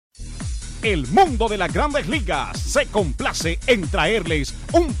El mundo de las grandes ligas se complace en traerles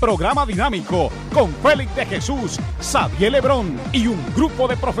un programa dinámico con Félix de Jesús, Xavier Lebrón y un grupo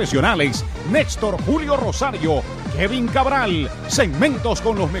de profesionales, Néstor Julio Rosario, Kevin Cabral, segmentos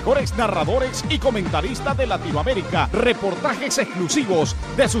con los mejores narradores y comentaristas de Latinoamérica, reportajes exclusivos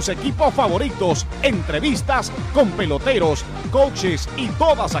de sus equipos favoritos, entrevistas con peloteros, coaches y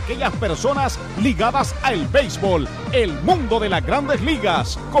todas aquellas personas ligadas al béisbol. El mundo de las grandes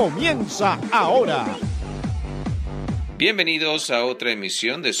ligas comienza ahora. Bienvenidos a otra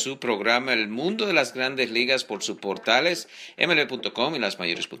emisión de su programa El Mundo de las Grandes Ligas por sus portales mlb.com y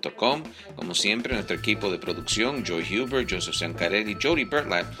lasmayores.com. Como siempre, nuestro equipo de producción, Joy Huber, Joseph Sancarelli, Jody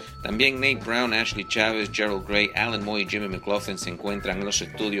Bertlap, también Nate Brown, Ashley Chávez, Gerald Gray, Alan Moy y Jimmy McLaughlin se encuentran en los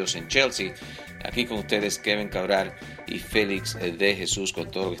estudios en Chelsea. Aquí con ustedes Kevin Cabral y Félix de Jesús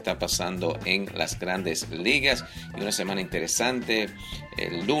con todo lo que está pasando en las Grandes Ligas. Y una semana interesante.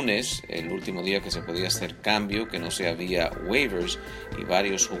 El lunes, el último día que se podía hacer cambio, que no se había waivers y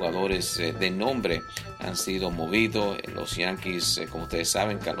varios jugadores de nombre han sido movidos. Los Yankees, como ustedes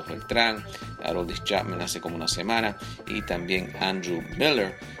saben, Carlos Beltrán, Aroldis Chapman hace como una semana y también Andrew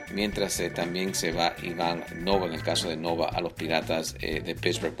Miller. Mientras también se va Iván Nova, en el caso de Nova, a los Piratas de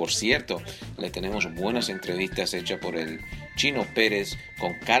Pittsburgh. Por cierto, le tenemos buenas entrevistas hechas por el Chino Pérez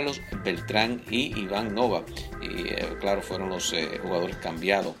con Carlos Beltrán y Iván Nova. Y claro, fueron los jugadores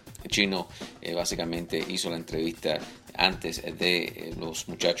cambiados. El Chino básicamente hizo la entrevista antes de los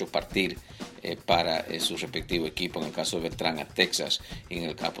muchachos partir para su respectivo equipo, en el caso de Beltrán a Texas y en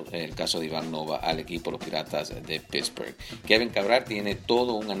el caso de Iván Nova al equipo los Piratas de Pittsburgh. Kevin Cabral tiene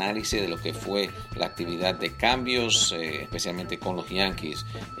todo un análisis de lo que fue la actividad de cambios, especialmente con los Yankees,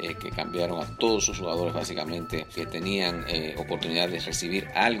 que cambiaron a todos sus jugadores básicamente que tenían oportunidad de recibir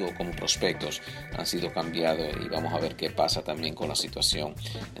algo como prospectos, han sido cambiados y vamos a ver qué pasa también con la situación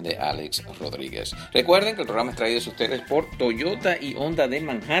de Alex Rodríguez. Recuerden que el programa es traído a ustedes por Toyota y Honda de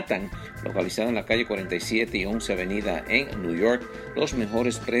Manhattan, localizado en la calle 47 y 11 Avenida en New York. Los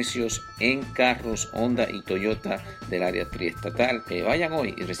mejores precios en carros Honda y Toyota del área triestatal. Vayan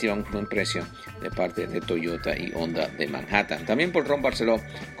hoy y reciban un buen precio de parte de Toyota y Honda de Manhattan. También por Ron Barceló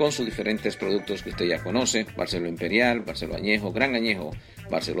con sus diferentes productos que usted ya conoce: Barceló Imperial, Barceló Añejo, Gran Añejo,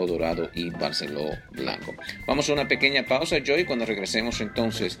 Barceló Dorado y Barceló Blanco. Vamos a una pequeña pausa, Joy, cuando regresemos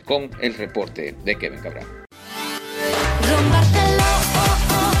entonces con el reporte de Kevin Cabral. Ron Barceló,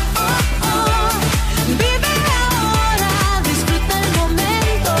 vive ahora, disfruta el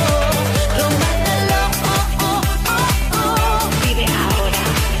momento. Ron Barceló, vive ahora,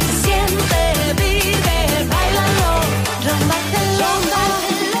 siente, vive, bailalo. Ron Barceló,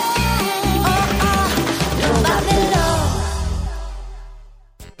 Ron Barceló.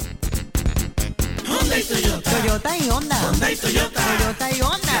 Honda y Toyota. Toyota y Honda. Honda y Toyota. Toyota y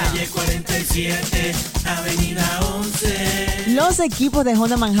Honda. Calle 47, Avenida 11. Los equipos de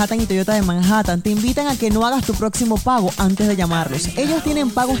Honda Manhattan y Toyota de Manhattan te invitan a que no hagas tu próximo pago antes de llamarlos. Ellos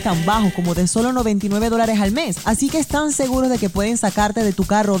tienen pagos tan bajos como de solo $99 al mes, así que están seguros de que pueden sacarte de tu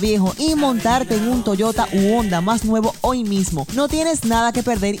carro viejo y montarte en un Toyota u Honda más nuevo hoy mismo. No tienes nada que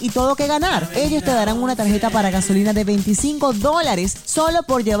perder y todo que ganar. Ellos te darán una tarjeta para gasolina de $25 solo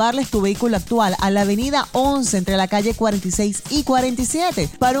por llevarles tu vehículo actual a la avenida 11 entre la calle 46 y 47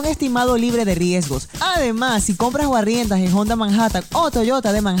 para un estimado libre de riesgos. Además, si compras o arriendas en Honda Manhattan o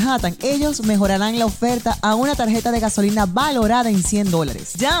Toyota de Manhattan, ellos mejorarán la oferta a una tarjeta de gasolina valorada en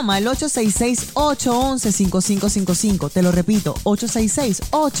 $100. Llama al 866-811-5555. Te lo repito,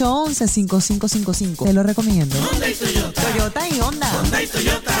 866-811-5555. Te lo recomiendo. Honda y Toyota. Toyota y Honda. Honda y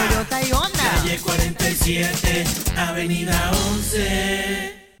Toyota. Toyota y Honda. Calle 47, Avenida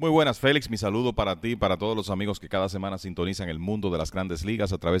 11. Muy buenas, Félix. Mi saludo para ti y para todos los amigos que cada semana sintonizan el mundo de las grandes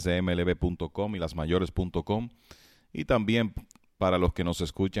ligas a través de mlb.com y lasmayores.com, y también para los que nos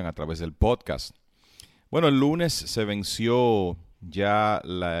escuchan a través del podcast. Bueno, el lunes se venció ya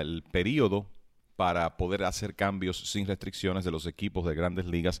el periodo para poder hacer cambios sin restricciones de los equipos de grandes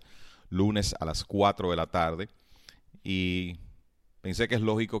ligas, lunes a las 4 de la tarde, y pensé que es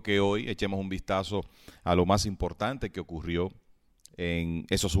lógico que hoy echemos un vistazo a lo más importante que ocurrió en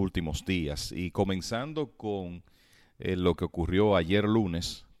esos últimos días. Y comenzando con lo que ocurrió ayer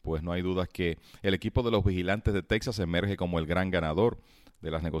lunes, pues no hay duda que el equipo de los Vigilantes de Texas emerge como el gran ganador de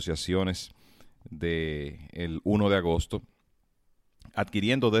las negociaciones del 1 de agosto,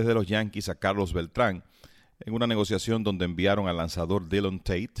 adquiriendo desde los Yankees a Carlos Beltrán en una negociación donde enviaron al lanzador Dylan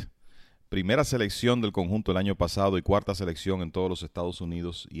Tate, primera selección del conjunto el año pasado y cuarta selección en todos los Estados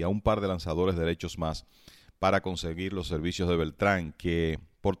Unidos, y a un par de lanzadores derechos más para conseguir los servicios de Beltrán, que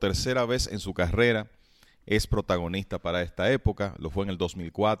por tercera vez en su carrera es protagonista para esta época. Lo fue en el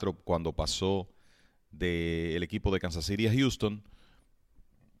 2004 cuando pasó del equipo de Kansas City a Houston.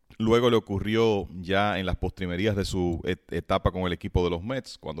 Luego le ocurrió ya en las postrimerías de su etapa con el equipo de los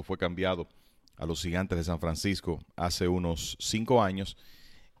Mets, cuando fue cambiado a los Gigantes de San Francisco hace unos 5 años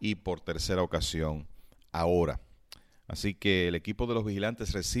y por tercera ocasión ahora. Así que el equipo de los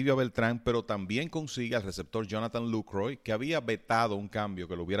Vigilantes recibe a Beltrán, pero también consigue al receptor Jonathan Lucroy, que había vetado un cambio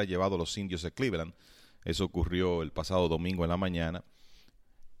que lo hubiera llevado a los Indios de Cleveland. Eso ocurrió el pasado domingo en la mañana.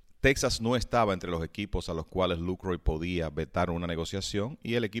 Texas no estaba entre los equipos a los cuales Lucroy podía vetar una negociación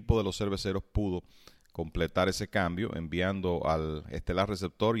y el equipo de los Cerveceros pudo completar ese cambio enviando al estelar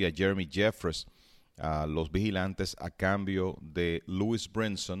receptor y a Jeremy Jeffress a los Vigilantes a cambio de Louis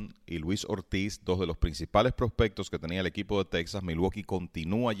Brinson y Luis Ortiz, dos de los principales prospectos que tenía el equipo de Texas. Milwaukee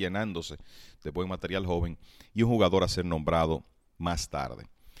continúa llenándose de buen material joven y un jugador a ser nombrado más tarde.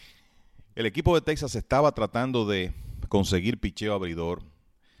 El equipo de Texas estaba tratando de conseguir picheo abridor.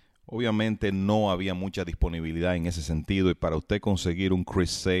 Obviamente no había mucha disponibilidad en ese sentido y para usted conseguir un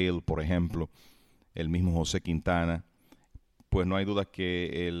Chris Sale, por ejemplo, el mismo José Quintana, pues no hay duda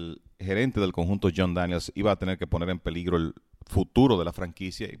que el gerente del conjunto John Daniels iba a tener que poner en peligro el futuro de la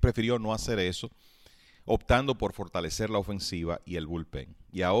franquicia y prefirió no hacer eso, optando por fortalecer la ofensiva y el bullpen.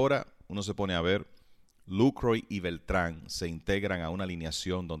 Y ahora uno se pone a ver, Lucroy y Beltrán se integran a una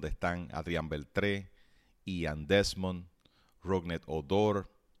alineación donde están Adrián Beltré, Ian Desmond, Rougned Odor,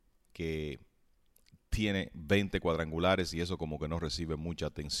 que tiene 20 cuadrangulares y eso como que no recibe mucha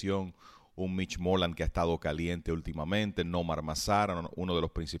atención. Un Mitch Moreland que ha estado caliente últimamente, Nomar Mazara, uno de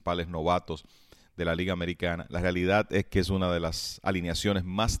los principales novatos de la Liga Americana. La realidad es que es una de las alineaciones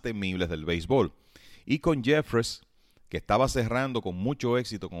más temibles del béisbol. Y con Jeffress, que estaba cerrando con mucho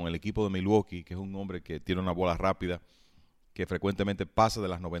éxito con el equipo de Milwaukee, que es un hombre que tiene una bola rápida, que frecuentemente pasa de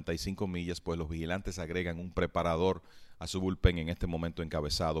las 95 millas, pues los Vigilantes agregan un preparador a su bullpen en este momento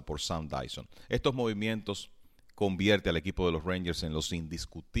encabezado por Sam Dyson. Estos movimientos convierte al equipo de los Rangers en los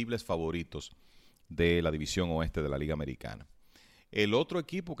indiscutibles favoritos de la división oeste de la Liga Americana. El otro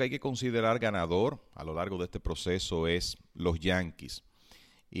equipo que hay que considerar ganador a lo largo de este proceso es los Yankees.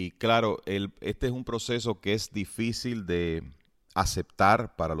 Y claro, este es un proceso que es difícil de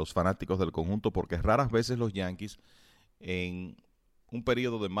aceptar para los fanáticos del conjunto porque raras veces los Yankees en un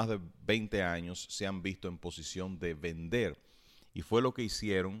periodo de más de 20 años se han visto en posición de vender. Y fue lo que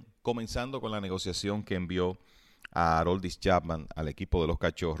hicieron, comenzando con la negociación que envió a Aroldis Chapman al equipo de los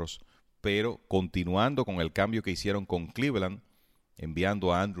Cachorros, pero continuando con el cambio que hicieron con Cleveland,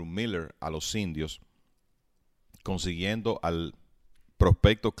 enviando a Andrew Miller a los Indios, consiguiendo al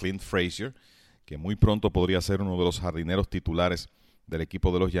prospecto Clint Frazier, que muy pronto podría ser uno de los jardineros titulares del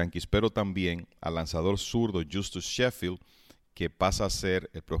equipo de los Yankees, pero también al lanzador zurdo Justus Sheffield, que pasa a ser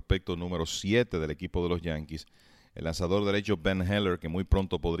el prospecto número 7 del equipo de los Yankees, el lanzador derecho Ben Heller, que muy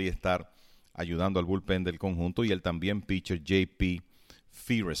pronto podría estar ayudando al bullpen del conjunto, y el también pitcher J.P.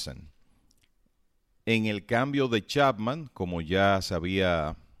 Fearson. En el cambio de Chapman, como ya se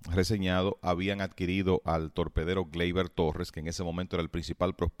había reseñado, habían adquirido al torpedero Gleyber Torres, que en ese momento era el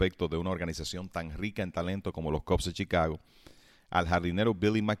principal prospecto de una organización tan rica en talento como los Cubs de Chicago, al jardinero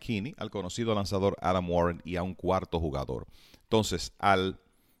Billy McKinney, al conocido lanzador Adam Warren y a un cuarto jugador. Entonces, al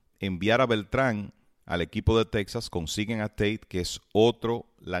enviar a Beltrán al equipo de Texas, consiguen a Tate, que es otro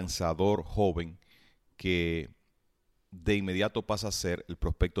lanzador joven que de inmediato pasa a ser el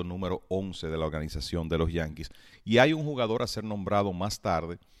prospecto número 11 de la organización de los Yankees. Y hay un jugador a ser nombrado más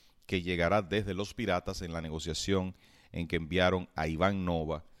tarde que llegará desde los Piratas en la negociación en que enviaron a Iván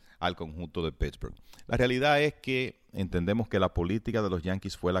Nova al conjunto de Pittsburgh. La realidad es que entendemos que la política de los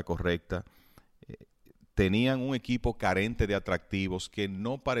Yankees fue la correcta. Tenían un equipo carente de atractivos que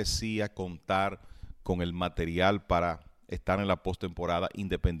no parecía contar con el material para estar en la postemporada,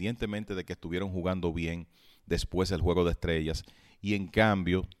 independientemente de que estuvieron jugando bien después del Juego de Estrellas, y en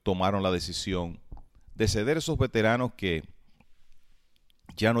cambio tomaron la decisión de ceder esos veteranos que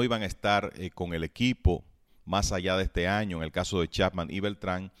ya no iban a estar con el equipo más allá de este año, en el caso de Chapman y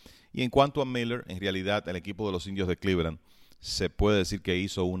Beltrán. Y en cuanto a Miller, en realidad el equipo de los Indios de Cleveland se puede decir que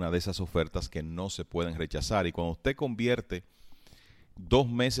hizo una de esas ofertas que no se pueden rechazar. Y cuando usted convierte 2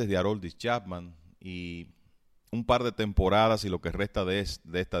 meses de Aroldis Chapman y un par de temporadas y lo que resta de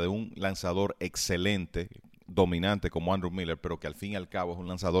esta de un lanzador excelente, dominante como Andrew Miller, pero que al fin y al cabo es un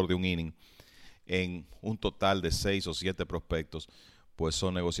lanzador de un inning, en un total de 6 o 7 prospectos, pues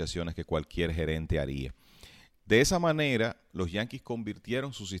son negociaciones que cualquier gerente haría. De esa manera, los Yankees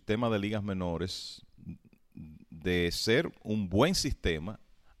convirtieron su sistema de ligas menores de ser un buen sistema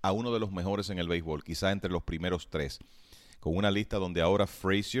a uno de los mejores en el béisbol, quizá entre los primeros 3. con una lista donde ahora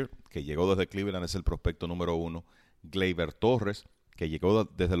Frazier, que llegó desde Cleveland, es el prospecto número 1. Gleyber Torres, que llegó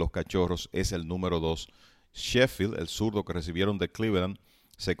desde los Cachorros, es el número 2. Sheffield, el zurdo que recibieron de Cleveland,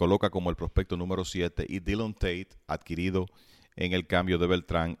 se coloca como el prospecto número 7. Y Dylan Tate, adquirido en el cambio de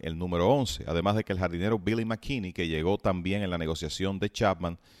Beltrán, el número 11. Además de que el jardinero Billy McKinney, que llegó también en la negociación de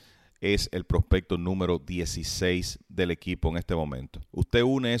Chapman, es el prospecto número 16 del equipo en este momento. Usted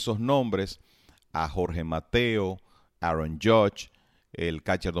une esos nombres a Jorge Mateo, Aaron Judge, el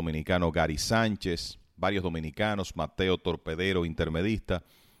catcher dominicano Gary Sánchez, varios dominicanos, Mateo torpedero, intermedista,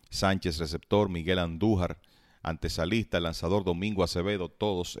 Sánchez receptor, Miguel Andújar, antesalista, el lanzador Domingo Acevedo,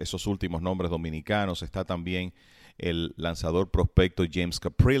 todos esos últimos nombres dominicanos. Está también el lanzador prospecto James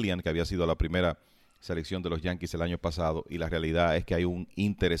Caprillion, que había sido la primera selección de los Yankees el año pasado, y la realidad es que hay un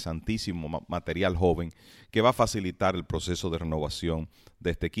interesantísimo material joven que va a facilitar el proceso de renovación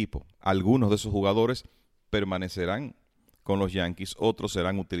de este equipo. Algunos de esos jugadores permanecerán con los Yankees, otros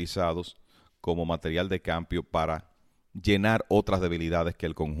serán utilizados como material de cambio para llenar otras debilidades que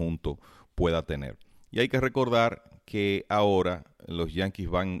el conjunto pueda tener. Y hay que recordar que ahora los Yankees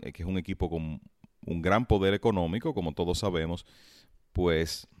que es un equipo con un gran poder económico, como todos sabemos,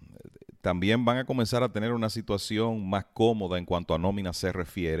 pues también van a comenzar a tener una situación más cómoda en cuanto a nómina se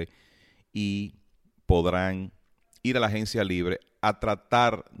refiere y podrán ir a la agencia libre a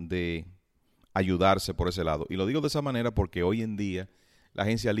tratar de ayudarse por ese lado. Y lo digo de esa manera porque hoy en día la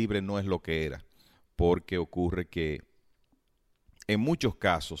agencia libre no es lo que era, porque ocurre que en muchos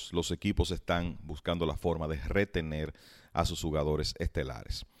casos los equipos están buscando la forma de retener a sus jugadores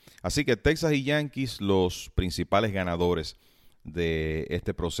estelares. Así que Texas y Yankees, los principales ganadores de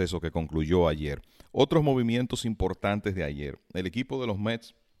este proceso que concluyó ayer. Otros movimientos importantes de ayer. El equipo de los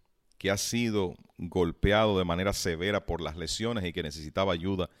Mets, que ha sido golpeado de manera severa por las lesiones y que necesitaba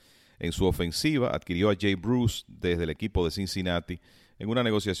ayuda en su ofensiva, adquirió a Jay Bruce desde el equipo de Cincinnati en una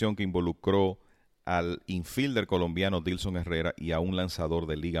negociación que involucró al infielder colombiano Dilson Herrera y a un lanzador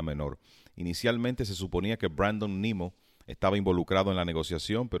de liga menor. Inicialmente se suponía que Brandon Nimmo estaba involucrado en la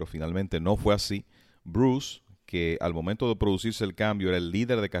negociación, pero finalmente no fue así. Bruce, que al momento de producirse el cambio era el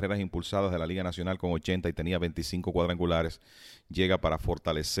líder de carreras impulsadas de la Liga Nacional con 80 y tenía 25 cuadrangulares, llega para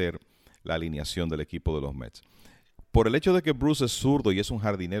fortalecer la alineación del equipo de los Mets. Por el hecho de que Bruce es zurdo y es un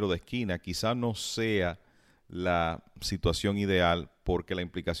jardinero de esquina, quizá no sea la situación ideal, porque la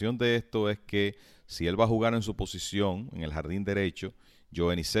implicación de esto es que si él va a jugar en su posición, en el jardín derecho,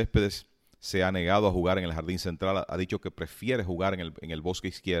 Joenny Céspedes se ha negado a jugar en el jardín central, ha dicho que prefiere jugar en el bosque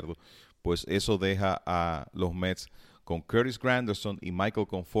izquierdo, pues eso deja a los Mets con Curtis Granderson y Michael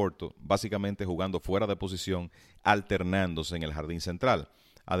Conforto básicamente jugando fuera de posición, alternándose en el jardín central.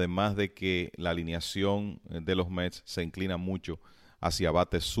 Además de que la alineación de los Mets se inclina mucho hacia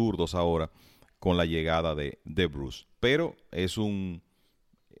bates zurdos ahora con la llegada de Bruce. Pero es un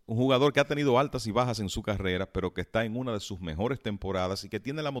jugador que ha tenido altas y bajas en su carrera, pero que está en una de sus mejores temporadas y que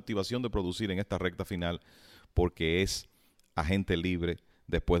tiene la motivación de producir en esta recta final porque es agente libre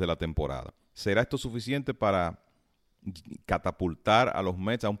después de la temporada. ¿Será esto suficiente para catapultar a los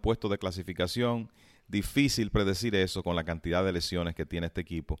Mets a un puesto de clasificación? Difícil predecir eso con la cantidad de lesiones que tiene este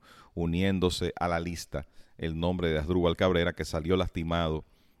equipo, uniéndose a la lista el nombre de Asdrúbal Cabrera, que salió lastimado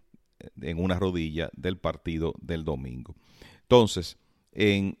en una rodilla del partido del domingo. Entonces,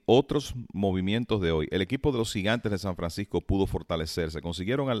 en otros movimientos de hoy, el equipo de los Gigantes de San Francisco pudo fortalecerse.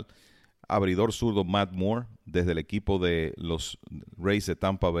 Consiguieron al abridor zurdo Matt Moore desde el equipo de los Rays de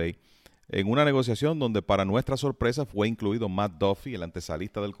Tampa Bay en una negociación donde para nuestra sorpresa fue incluido Matt Duffy, el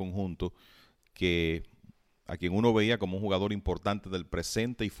antesalista del conjunto, a quien uno veía como un jugador importante del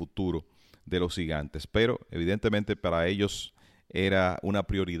presente y futuro de los Gigantes. Pero evidentemente para ellos era una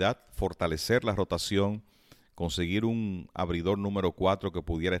prioridad fortalecer la rotación, conseguir un abridor número 4 que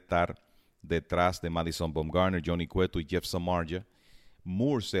pudiera estar detrás de Madison Bumgarner, Johnny Cueto y Jeff Samardzija.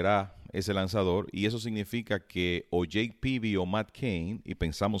 Moore será ese lanzador y eso significa que o Jake Peavy o Matt Cain, y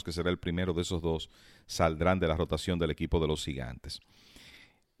pensamos que será el primero de esos dos, saldrán de la rotación del equipo de los Gigantes.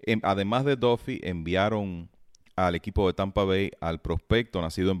 Además de Duffy, enviaron al equipo de Tampa Bay al prospecto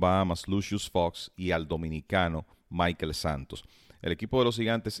nacido en Bahamas, Lucius Fox, y al dominicano Michael Santos. El equipo de los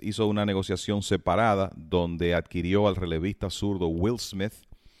Gigantes hizo una negociación separada donde adquirió al relevista zurdo Will Smith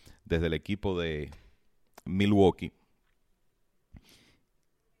desde el equipo de Milwaukee.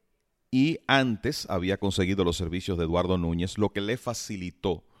 Y antes había conseguido los servicios de Eduardo Núñez, lo que le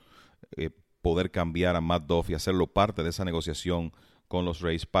facilitó poder cambiar a Matt Duffy y hacerlo parte de esa negociación con los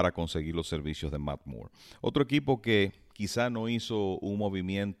Rays para conseguir los servicios de Matt Moore. Otro equipo que quizá no hizo un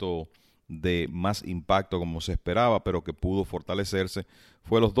movimiento de más impacto como se esperaba, pero que pudo fortalecerse,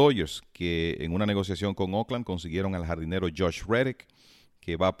 fue los Dodgers, que en una negociación con Oakland consiguieron al jardinero Josh Reddick,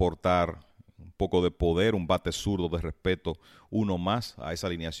 que va a aportar un poco de poder, un bate zurdo de respeto, uno más a esa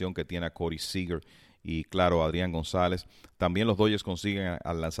alineación que tiene a Corey Seager y, claro, a Adrián González. También los Dodgers consiguen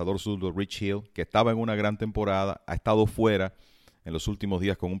al lanzador zurdo Rich Hill, que estaba en una gran temporada, ha estado fuera en los últimos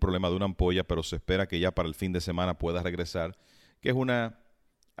días con un problema de una ampolla, pero se espera que ya para el fin de semana pueda regresar, que es una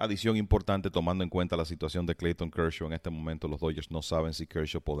adición importante tomando en cuenta la situación de Clayton Kershaw. En este momento los Dodgers no saben si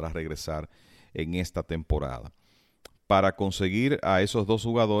Kershaw podrá regresar en esta temporada. Para conseguir a esos dos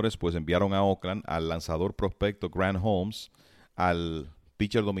jugadores, pues enviaron a Oakland al lanzador prospecto Grant Holmes, al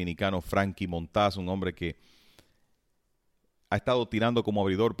pitcher dominicano Frankie Montas, un hombre que ha estado tirando como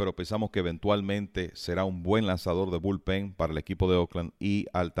abridor, pero pensamos que eventualmente será un buen lanzador de bullpen para el equipo de Oakland, y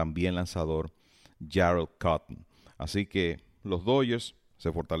al también lanzador Jarrell Cotton. Así que los Dodgers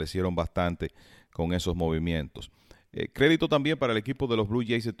se fortalecieron bastante con esos movimientos. Crédito también para el equipo de los Blue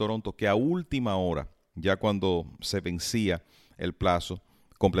Jays de Toronto, que a última hora, ya cuando se vencía el plazo,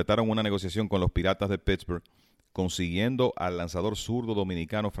 completaron una negociación con los Piratas de Pittsburgh, consiguiendo al lanzador zurdo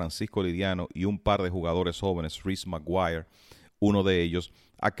dominicano Francisco Liriano y un par de jugadores jóvenes, Reese McGuire, uno de ellos,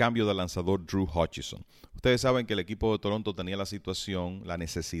 a cambio del lanzador Drew Hutchison. Ustedes saben que el equipo de Toronto tenía la situación, la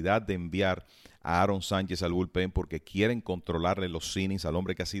necesidad de enviar a Aaron Sánchez al bullpen porque quieren controlarle los innings al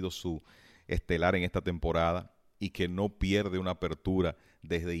hombre que ha sido su estelar en esta temporada y que no pierde una apertura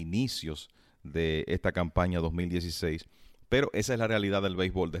desde inicios de esta campaña 2016. Pero esa es la realidad del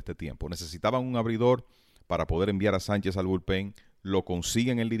béisbol de este tiempo. Necesitaban un abridor para poder enviar a Sánchez al bullpen, lo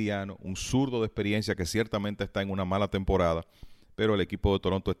consiguen el Liriano, un zurdo de experiencia que ciertamente está en una mala temporada, pero el equipo de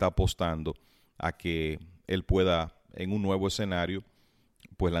Toronto está apostando a que él pueda, en un nuevo escenario,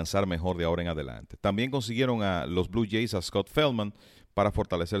 pues lanzar mejor de ahora en adelante. También consiguieron a los Blue Jays a Scott Feldman para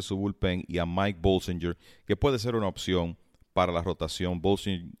fortalecer su bullpen y a Mike Bolsinger, que puede ser una opción para la rotación.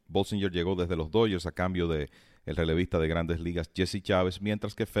 Bolsinger llegó desde los Dodgers a cambio de el relevista de Grandes Ligas Jesse Chávez,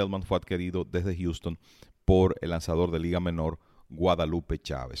 mientras que Feldman fue adquirido desde Houston por el lanzador de Liga Menor Guadalupe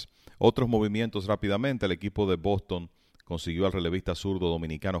Chávez. Otros movimientos rápidamente: el equipo de Boston consiguió al relevista zurdo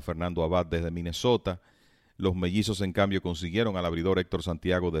dominicano Fernando Abad desde Minnesota. Los Mellizos, en cambio, consiguieron al abridor Héctor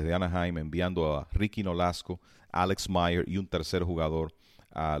Santiago desde Anaheim, enviando a Ricky Nolasco, Alex Meyer y un tercer jugador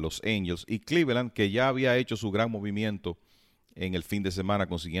a los Angels. Y Cleveland, que ya había hecho su gran movimiento en el fin de semana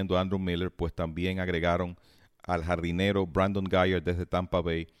consiguiendo a Andrew Miller, pues también agregaron al jardinero Brandon Guyer desde Tampa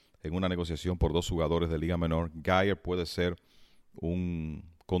Bay en una negociación por dos jugadores de Liga Menor. Guyer puede ser un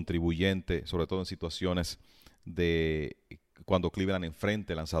contribuyente, sobre todo en situaciones de cuando Cleveland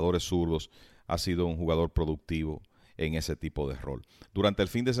enfrente lanzadores zurdos. Ha sido un jugador productivo en ese tipo de rol. Durante el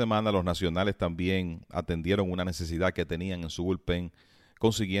fin de semana, los nacionales también atendieron una necesidad que tenían en su bullpen,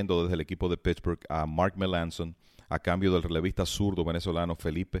 consiguiendo desde el equipo de Pittsburgh a Mark Melancon a cambio del relevista zurdo venezolano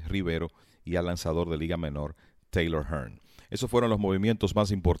Felipe Rivero y al lanzador de Liga Menor Taylor Hearn. Esos fueron los movimientos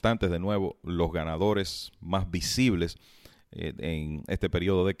más importantes. De nuevo, los ganadores más visibles en este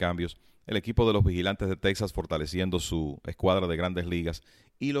periodo de cambios: el equipo de los Vigilantes de Texas fortaleciendo su escuadra de Grandes Ligas,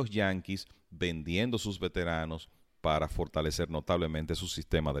 y los Yankees vendiendo sus veteranos para fortalecer notablemente su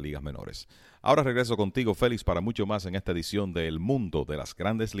sistema de ligas menores. Ahora regreso contigo, Félix, para mucho más en esta edición de El Mundo de las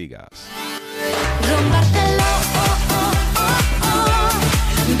Grandes Ligas. Rómpatelo,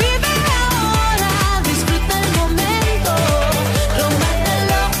 vive ahora, disfruta el momento.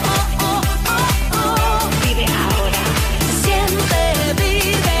 Rómpatelo, vive ahora, siente,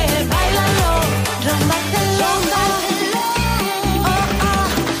 vive, báilalo. Rómpatelo,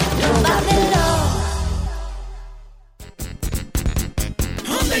 rómpatelo.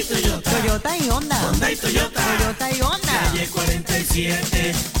 Honda y Toyota. Toyota y Honda. Honda y Toyota. Toyota y Honda. Calle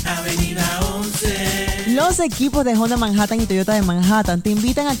 47, Avenida 11. Los equipos de Honda Manhattan y Toyota de Manhattan te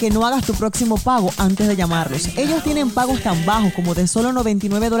invitan a que no hagas tu próximo pago antes de llamarlos. Ellos tienen pagos tan bajos como de solo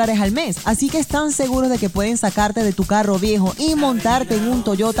 $99 al mes, así que están seguros de que pueden sacarte de tu carro viejo y montarte en un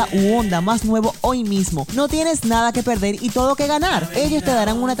Toyota u Honda más nuevo hoy mismo. No tienes nada que perder y todo que ganar. Ellos te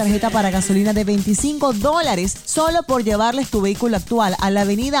darán una tarjeta para gasolina de $25 solo por llevarles tu vehículo actual a la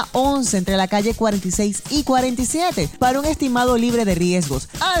Avenida 11 entre la calle 46 y 47 para un estimado libre de riesgos.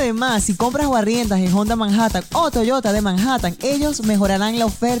 Además, si compras o arriendas en Honda Manhattan o Toyota de Manhattan, ellos mejorarán la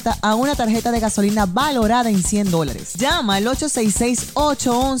oferta a una tarjeta de gasolina valorada en $100. Llama al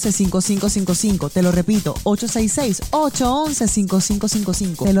 866-811-5555. Te lo repito,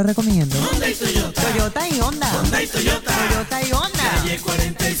 866-811-5555. Te lo recomiendo. Honda y Toyota. Toyota y Honda. Honda y Toyota. Toyota y Honda. Calle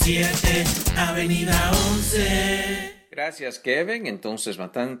 47, Avenida 11. Gracias, Kevin. Entonces,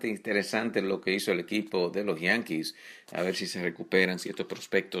 bastante interesante lo que hizo el equipo de los Yankees. A ver si se recuperan, si estos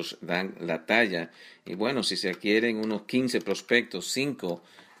prospectos dan la talla. Y bueno, si se adquieren unos 15 prospectos, 5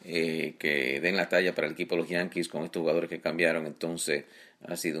 que den la talla para el equipo de los Yankees con estos jugadores que cambiaron, entonces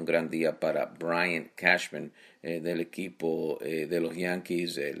ha sido un gran día para Brian Cashman del equipo de los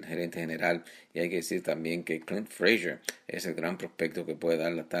Yankees, el gerente general. Y hay que decir también que Clint Frazier es el gran prospecto que puede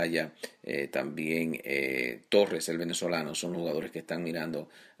dar la talla. También Torres, el venezolano, son los jugadores que están mirando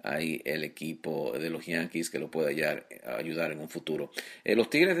ahí el equipo de los Yankees que lo puede ayudar en un futuro.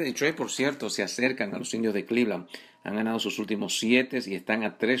 Los Tigres de Detroit, por cierto, se acercan a los Indios de Cleveland. Han ganado sus últimos 7 y están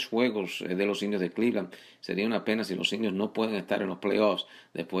a 3 juegos de los Indios de Cleveland. Sería una pena si los Indios no pueden estar en los playoffs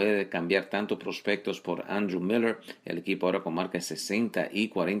después de cambiar tantos prospectos por Andrew Miller. El equipo ahora con marca de 60 y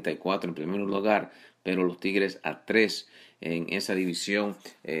 44 en primer lugar, pero los Tigres a 3 en esa división.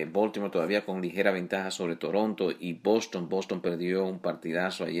 Baltimore todavía con ligera ventaja sobre Toronto y Boston. Boston perdió un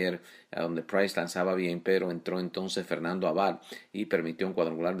partidazo ayer donde Price lanzaba bien, pero entró entonces Fernando Abad y permitió un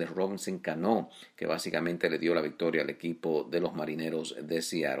cuadrangular de Robinson Cano, que básicamente le dio la victoria al equipo de los Marineros de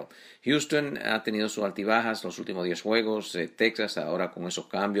Seattle. Houston ha tenido sus altibajas los últimos 10 juegos. Texas ahora con esos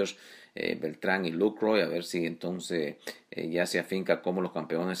cambios. Beltrán y Lucroy, a ver si entonces ya se afinca como los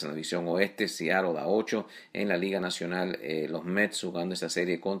campeones en la división oeste. Seattle a 8 en la Liga Nacional. Los Mets jugando esa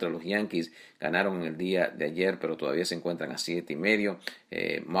serie contra los Yankees ganaron en el día de ayer, pero todavía se encuentran a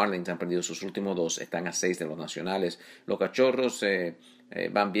 7.5. Marlins han perdido sus últimos 2, están a 6 de los nacionales. Los Cachorros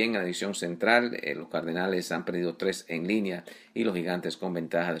van bien en la división central. Los Cardenales han perdido 3 en línea y los Gigantes con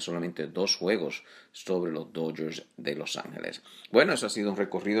ventaja de solamente 2 juegos sobre los Dodgers de Los Ángeles. Bueno, eso ha sido un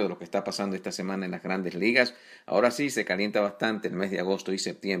recorrido de lo que está pasando esta semana en las Grandes Ligas. Ahora sí se calienta bastante el mes de agosto y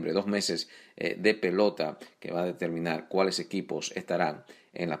septiembre, 2 meses de pelota que va a determinar cuáles equipos estarán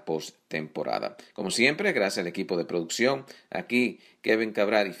en la postemporada. Como siempre, gracias al equipo de producción. Aquí Kevin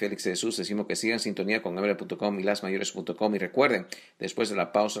Cabral y Félix Jesús decimos que sigan en sintonía con MLB.com y lasmayores.com. Y recuerden, después de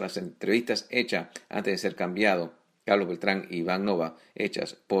la pausa, las entrevistas hechas antes de ser cambiado, Carlos Beltrán y Iván Nova,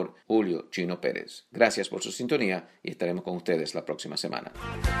 hechas por Julio Chino Pérez. Gracias por su sintonía y estaremos con ustedes la próxima semana.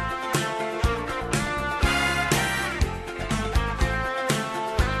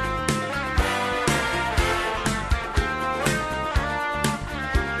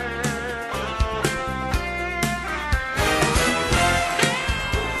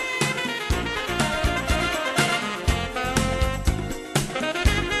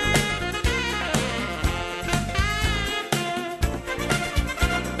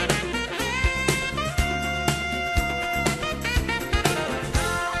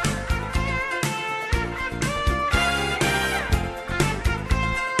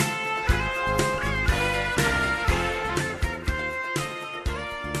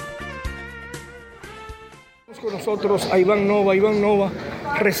 Con nosotros a Iván Nova,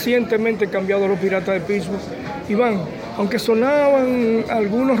 recientemente cambiado a los Piratas de Pittsburgh. Iván, aunque sonaban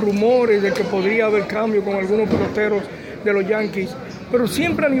algunos rumores de que podría haber cambio con algunos peloteros de los Yankees, pero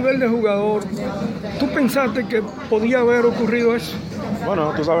siempre a nivel de jugador, ¿tú pensaste que podía haber ocurrido eso?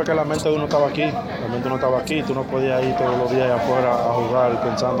 Bueno, tú sabes que la mente de uno estaba aquí, tú no podías ir todos los días afuera a jugar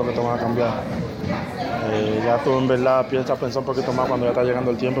pensando que te van a cambiar. Ya tú en verdad piensas pensar un poquito más cuando ya está llegando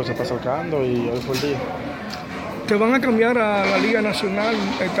el tiempo, se está acercando y hoy fue el día. Te van a cambiar a la Liga Nacional,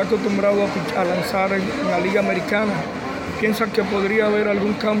 está acostumbrado a lanzar en la Liga Americana. ¿Piensas que podría haber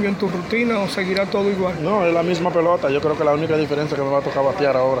algún cambio en tu rutina o seguirá todo igual? No, es la misma pelota. Yo creo que la única diferencia es que me va a tocar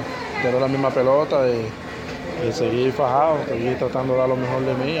batear ahora. Pero es la misma pelota y seguir fajado, seguir tratando de dar lo mejor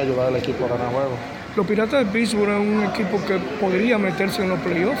de mí y ayudar al equipo a ganar juegos. Los Piratas de Pittsburgh es un equipo que podría meterse en los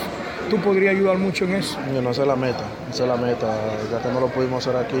playoffs. Tú podrías ayudar mucho en eso. No, esa es la meta. Ya que no lo pudimos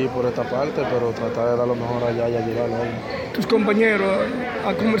hacer aquí por esta parte, pero tratar de dar lo mejor allá y ayudarlo a ellos. ¿Tus compañeros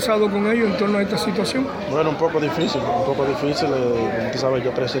han conversado con ellos en torno a esta situación? Bueno, un poco difícil. Como tú sabes,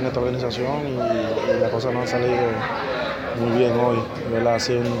 yo crecí en esta organización y las cosas no han salido muy bien hoy. ¿Verdad? Ha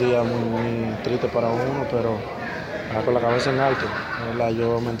sido un día muy triste para uno, pero con la cabeza en alto. ¿Verdad?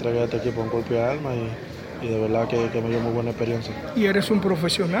 Yo me entregué a este equipo en cuerpo y alma y de verdad que me dio muy buena experiencia. ¿Y eres un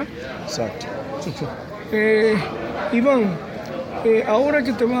profesional? Exacto. Iván, ahora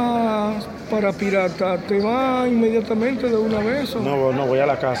que te vas para Pirata, ¿te vas inmediatamente de una vez? ¿O? No, voy a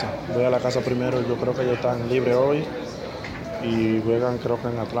la casa primero. Yo creo que ellos están libres hoy y juegan creo que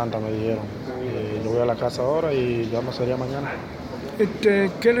en Atlanta, me dijeron. Yo voy a la casa ahora y ya me sería mañana.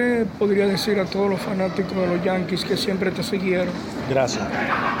 ¿Qué le podría decir a todos los fanáticos de los Yankees que siempre te siguieron? Gracias,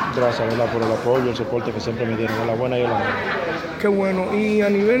 ¿verdad? Por el apoyo, el soporte que siempre me dieron, la buena y la mala. Qué bueno. Y a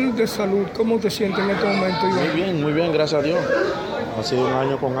nivel de salud, ¿cómo te sientes en este momento, Iván? Muy bien, gracias a Dios. Ha sido un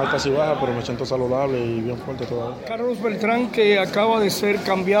año con altas y bajas, pero me siento saludable y bien fuerte todavía. Carlos Beltrán, que acaba de ser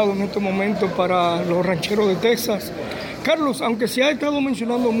cambiado en este momento para los Rancheros de Texas. Carlos, aunque se ha estado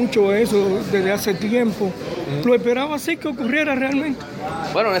mencionando mucho eso desde hace tiempo, ¿lo esperaba así que ocurriera realmente?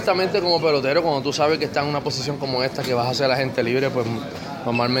 Bueno, honestamente como pelotero, cuando tú sabes que estás en una posición como esta, que vas a ser la gente libre, pues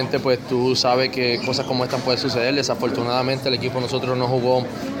normalmente pues tú sabes que cosas como estas pueden suceder. Desafortunadamente el equipo de nosotros no jugó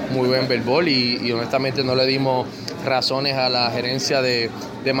muy buen béisbol y honestamente no le dimos razones a la gerencia de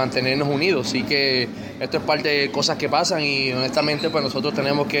mantenernos unidos. Así que esto es parte de cosas que pasan y honestamente pues nosotros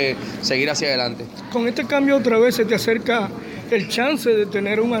tenemos que seguir hacia adelante. Con este cambio otra vez se te acerca el chance de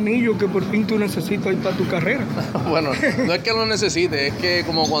tener un anillo que por fin tú necesitas para tu carrera. Bueno, no es que lo necesites, es que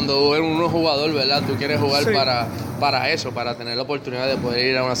como cuando eres un jugador, ¿verdad? Tú quieres jugar Sí. para eso, para tener la oportunidad de poder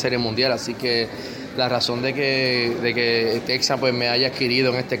ir a una serie mundial. Así que la razón de que Texas pues me haya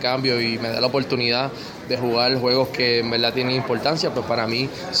adquirido en este cambio y me da la oportunidad de jugar juegos que en verdad tienen importancia, pues para mí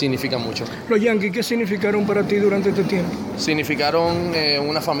significa mucho. Los Yankees, ¿qué significaron para ti durante este tiempo? Significaron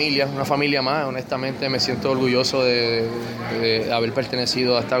una familia más. Honestamente me siento orgulloso de haber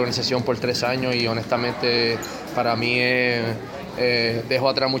pertenecido a esta organización por 3 años y honestamente para mí dejo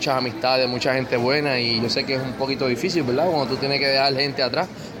atrás muchas amistades, mucha gente buena y yo sé que es un poquito difícil, ¿verdad? Cuando tú tienes que dejar gente atrás,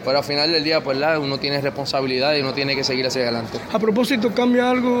 pero al final del día, pues uno tiene responsabilidad y uno tiene que seguir hacia adelante. A propósito,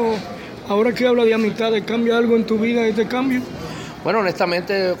 ¿cambia algo, ahora que habla de amistades, cambia algo en tu vida este cambio? Bueno,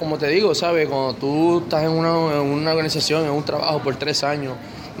 honestamente, como te digo, ¿sabes? Cuando tú estás en una organización, en un trabajo por 3 años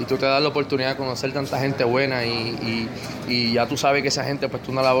y tú te das la oportunidad de conocer tanta gente buena y ya tú sabes que esa gente pues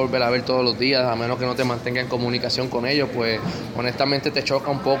tú no la vuelves a ver todos los días, a menos que no te mantengas en comunicación con ellos, pues honestamente te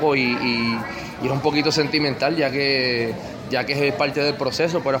choca un poco y es un poquito sentimental ya que es parte del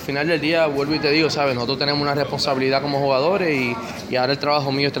proceso, pero al final del día, vuelvo y te digo, ¿sabes? Nosotros tenemos una responsabilidad como jugadores y ahora el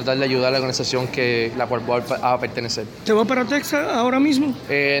trabajo mío es tratar de ayudar a la organización la cual voy a pertenecer. ¿Te vas para Texas ahora mismo?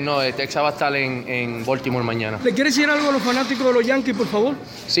 No, Texas va a estar en Baltimore mañana. ¿Le quieres decir algo a los fanáticos de los Yankees, por favor?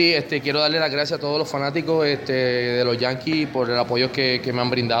 Sí, quiero darle las gracias a todos los fanáticos de los Yankees por el apoyo que me han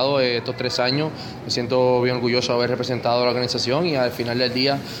brindado estos 3 años. Me siento bien orgulloso de haber representado a la organización y al final del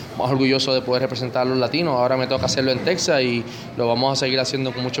día más orgulloso de poder representar a los latinos. Ahora me toca hacerlo en Texas y lo vamos a seguir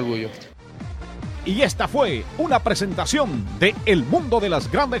haciendo con mucho orgullo. Y esta fue una presentación de El Mundo de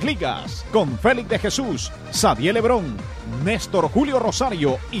las Grandes Ligas con Félix de Jesús, Sadiel Lebrón, Néstor Julio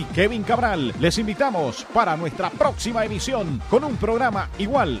Rosario y Kevin Cabral. Les invitamos para nuestra próxima emisión con un programa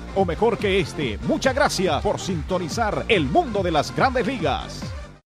igual o mejor que este. Muchas gracias por sintonizar El Mundo de las Grandes Ligas.